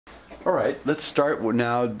All right, let's start with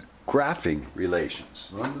now graphing relations.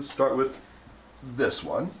 Let's start with this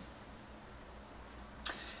one.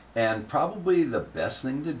 And probably the best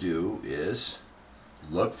thing to do is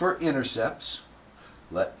look for intercepts.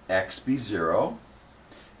 Let x be 0.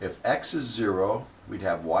 If x is 0, we'd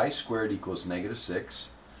have y squared equals -6.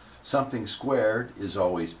 Something squared is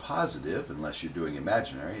always positive unless you're doing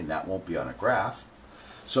imaginary, and that won't be on a graph.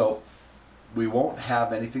 So we won't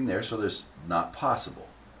have anything there, so there's not possible.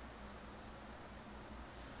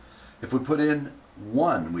 If we put in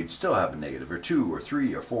 1, we'd still have a negative, or 2, or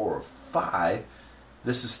 3, or 4, or 5.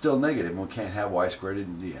 This is still negative, and we can't have y squared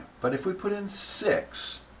in the end. But if we put in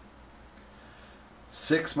 6,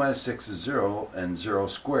 6 minus 6 is 0, and 0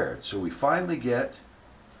 squared. So we finally get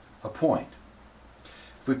a point.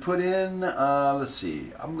 If we put in, let's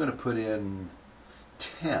see, I'm going to put in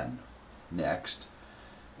 10 next,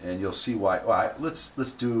 and you'll see why. Well, let's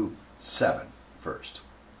do 7 first.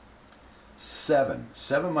 7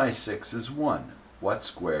 minus 6 is 1. What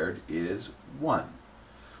squared is 1?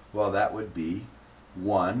 Well, that would be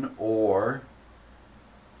 1 or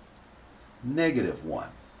 -1.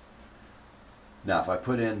 Now, if I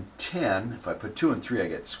put in 10, if I put 2 and 3, I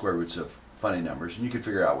get square roots of funny numbers, and you can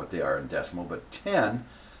figure out what they are in decimal. But 10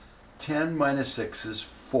 minus 6 is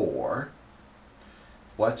 4.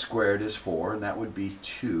 What squared is 4? And that would be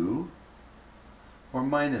 2 or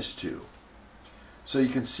 -2. So you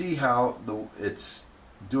can see how it's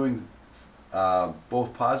doing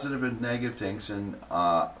both positive and negative things, and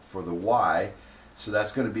for the y, so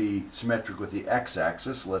that's going to be symmetric with the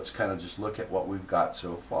x-axis. Let's kind of just look at what we've got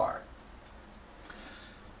so far.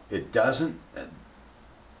 It doesn't,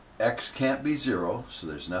 x can't be 0, so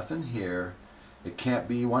there's nothing here. It can't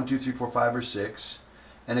be 1, 2, 3, 4, 5, or 6,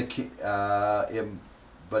 and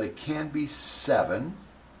but it can be 7.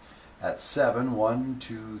 At 7, 1,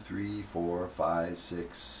 2, 3, 4, 5,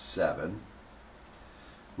 6, 7,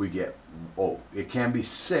 we get, it can be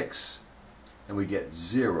 6, and we get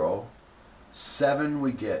 0. 7,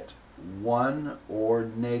 we get 1 or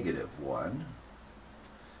 -1.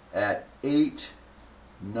 At 8,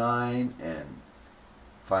 9, and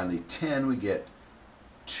finally 10, we get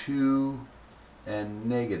 2 and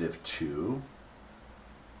 -2.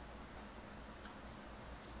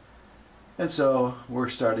 And so we're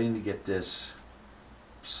starting to get this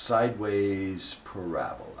sideways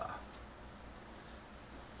parabola.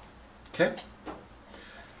 Okay?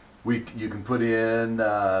 You can put in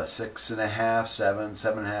 6.5, 7,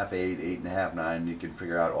 7.5, 8, 8.5, 9. You can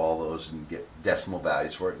figure out all those and get decimal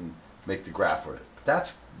values for it and make the graph for it.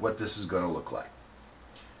 That's what this is going to look like.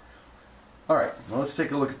 All right, well, let's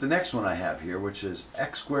take a look at the next one I have here, which is y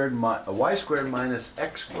squared minus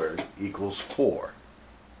x squared equals 4.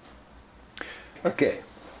 Okay,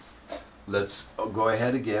 let's go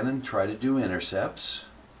ahead again and try to do intercepts.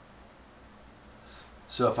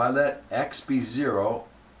 So if I let x be 0,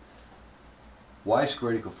 y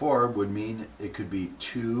squared equal 4 would mean it could be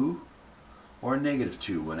 2 or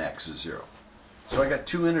 -2 when x is 0. So I got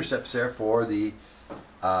two intercepts there for the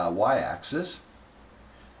y-axis.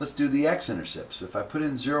 Let's do the x-intercepts. So if I put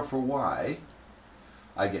in 0 for y,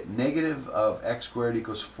 I get negative of x squared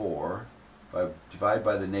equals 4. If I divide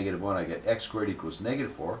by the -1, I get x squared equals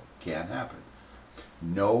 -4. Can't happen.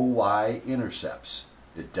 No y-intercepts.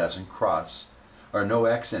 It doesn't cross, or no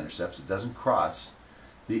x-intercepts. It doesn't cross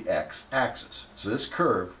the x-axis. So this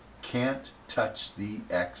curve can't touch the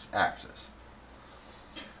x-axis.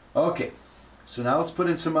 Okay, so now let's put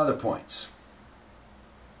in some other points.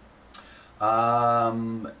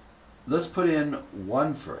 Let's put in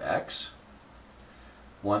 1 for x.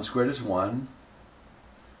 1 squared is 1.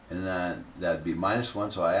 And then that'd be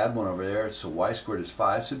 -1, so I add 1 over there. So y squared is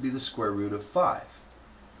 5, so it'd be the square root of 5.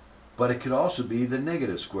 But it could also be the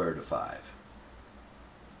negative square root of 5.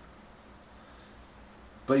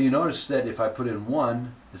 But you notice that if I put in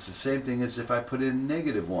 1, it's the same thing as if I put in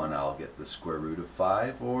 -1. I'll get the square root of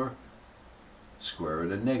 5 or square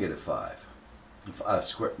root of -5.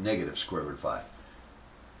 Negative square root of 5.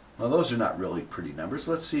 Well, those are not really pretty numbers.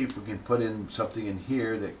 Let's see if we can put in something in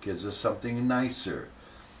here that gives us something nicer.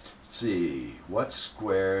 Let's see, what's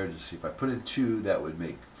squared? Let's see, if I put in 2, that would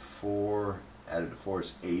make 4. Added to 4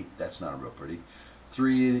 is 8. That's not real pretty.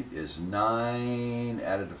 3 is 9.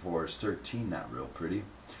 Added to 4 is 13. Not real pretty.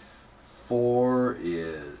 4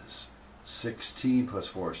 is 16 plus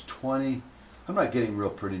 4 is 20. I'm not getting real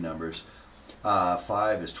pretty numbers.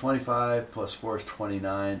 5 is 25 plus 4 is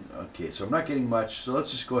 29. Okay, so I'm not getting much. So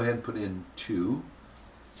let's just go ahead and put in 2,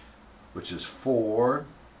 which is 4.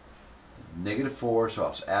 -4, so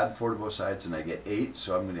I'll add 4 to both sides and I get 8,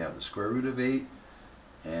 so I'm going to have the square root of 8,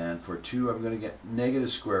 and for 2 I'm going to get negative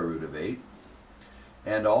square root of 8,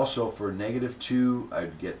 And also for -2,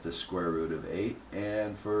 I'd get the square root of 8,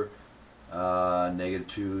 and for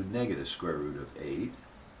 -2, negative square root of 8.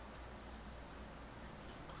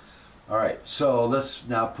 Alright, so let's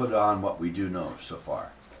now put on what we do know so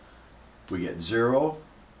far. We get 0,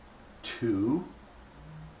 2,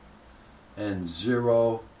 and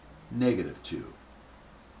 0, -2.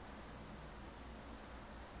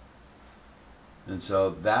 And so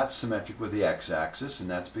that's symmetric with the x-axis, and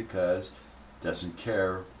that's because it doesn't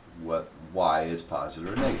care what y is,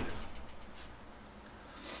 positive or negative.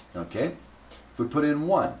 Okay, if we put in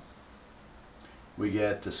 1, we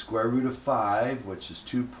get the square root of 5, which is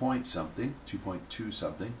 2 point something, 2.2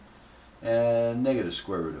 something, and negative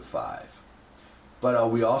square root of 5.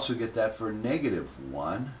 But we also get that for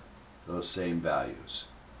 -1, those same values.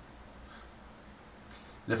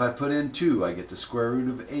 And if I put in 2, I get the square root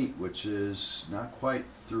of 8, which is not quite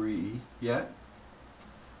 3 yet.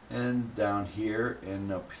 And down here,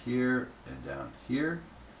 and up here, and down here,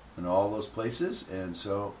 and all those places. And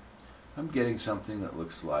so I'm getting something that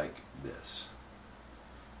looks like this.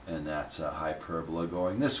 And that's a hyperbola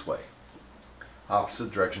going this way.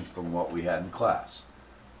 Opposite directions from what we had in class.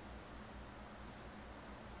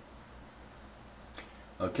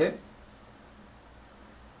 Okay?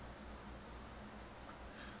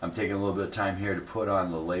 I'm taking a little bit of time here to put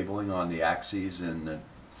on the labeling on the axes and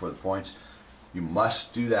for the points. You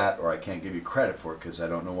must do that or I can't give you credit for it because I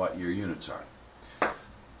don't know what your units are.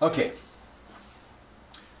 Okay.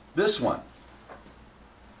 This one.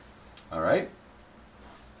 Alright.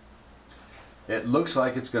 It looks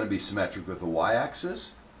like it's going to be symmetric with the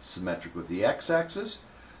y-axis, symmetric with the x-axis,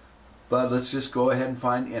 but let's just go ahead and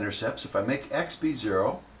find intercepts. If I make x be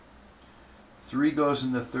 0, 3 goes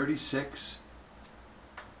into 36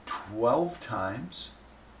 12 times,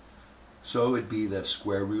 so it would be the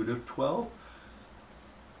square root of 12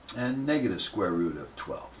 and negative square root of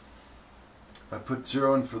 12. If I put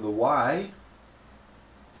 0 in for the y,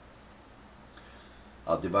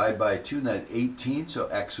 I'll divide by 2, and that's 18, so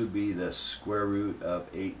x would be the square root of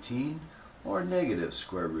 18 or negative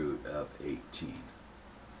square root of 18.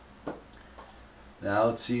 Now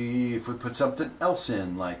let's see if we put something else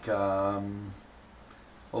in, like, well,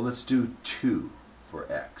 let's do 2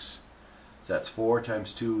 for x. So that's 4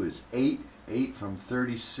 times 2 is 8. 8 from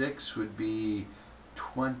 36 would be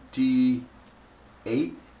 28.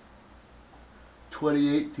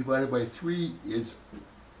 28 divided by 3 is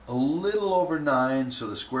a little over 9, so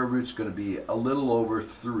the square root's going to be a little over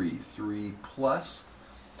 3. 3 plus.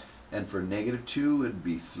 And for -2, it would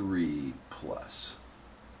be 3 plus.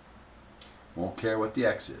 Won't care what the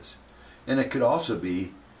x is. And it could also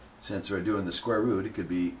be, since we're doing the square root, it could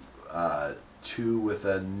be 2 with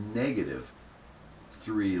a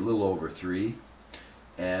 -3, a little over 3.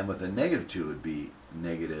 And with a -2, it would be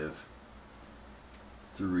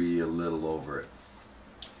 -3, a little over it.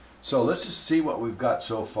 So let's just see what we've got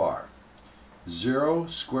so far. 0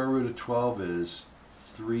 square root of 12 is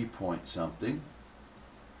 3 point something.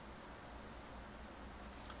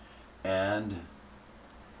 And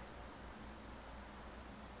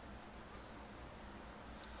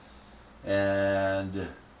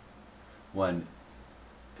when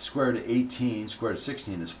square root of 18, square root of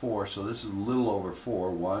 16 is 4, so this is a little over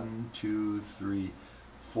 4. 1, 2, 3,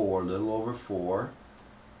 4, a little over 4.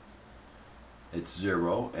 It's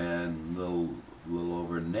 0, and a little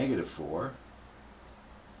over -4.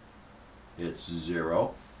 It's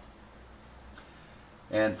 0.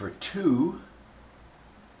 And for 2,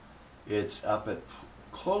 it's up at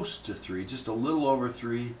close to 3, just a little over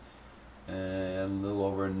 3, and a little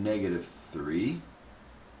over -3,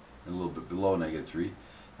 and a little bit below -3.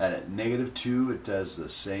 And at -2, it does the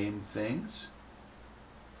same things.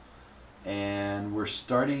 And we're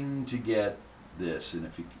starting to get this, and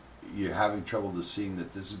if you're having trouble to seeing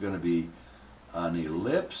that this is going to be an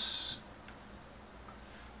ellipse,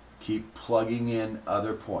 keep plugging in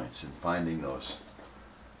other points and finding those.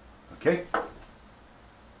 Okay?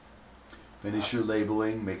 Finish your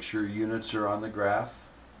labeling, make sure units are on the graph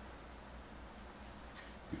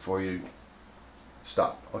before you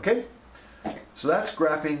stop. Okay? So that's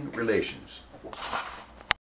graphing relations.